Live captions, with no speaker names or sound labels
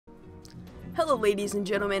Hello ladies and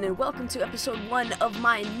gentlemen, and welcome to episode 1 of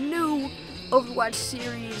my new Overwatch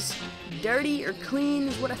series. Dirty or clean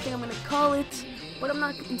is what I think I'm going to call it, but I'm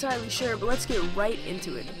not entirely sure, but let's get right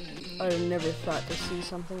into it. I never thought to see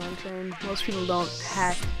something on train. Most people don't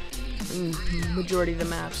hack in majority of the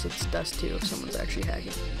maps. It's Dust 2 if someone's actually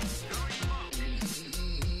hacking.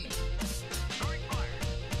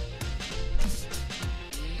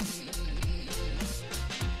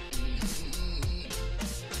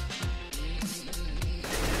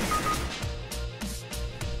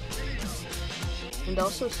 And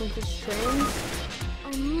also, since it's train,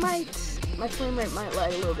 my frame rate might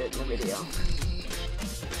lag a little bit in the video.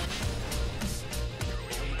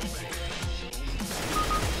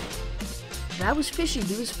 That was fishy.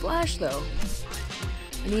 He was flash though,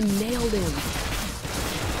 and he nailed him.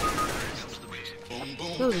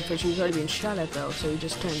 That wasn't fishy. He was already being shot at though, so he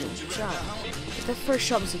just turned and shot. But that first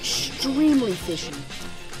shot was extremely fishy.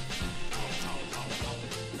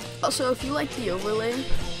 Also, if you like the overlay,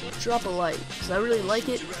 drop a like, because I really like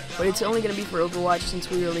it, but it's only going to be for Overwatch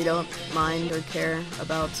since we really don't mind or care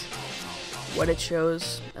about what it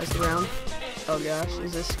shows as the round. Oh gosh,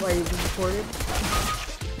 is this why he was reported?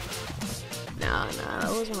 Nah,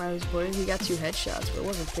 that wasn't why he was reported. He got 2 headshots, but it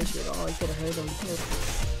wasn't fishy at all. He could have hurt him.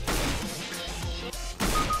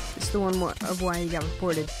 It's the one more of why he got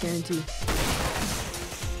reported, guaranteed.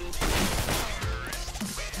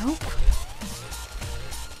 Nope.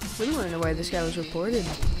 I really want to know why this guy was reported.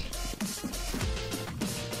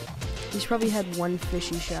 He's probably had one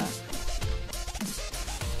fishy shot.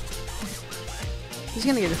 He's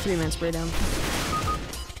gonna get a 3-man spray down.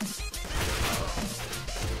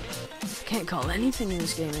 I can't call anything in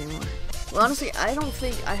this game anymore. Well, honestly, I don't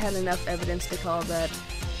think I had enough evidence to call that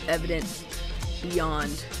evident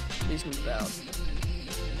beyond reasonable doubt.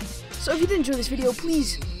 So if you did enjoy this video,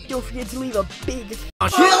 please don't forget to leave a big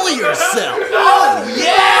kill yourself! Oh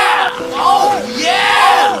yeah! Oh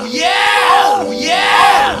yeah! Oh yeah! Oh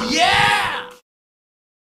yeah! Oh yeah!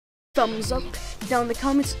 thumbs up down in the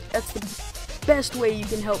comments. That's the best way you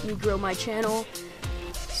can help me grow my channel.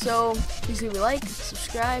 So please leave a like,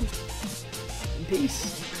 subscribe, and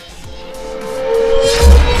peace.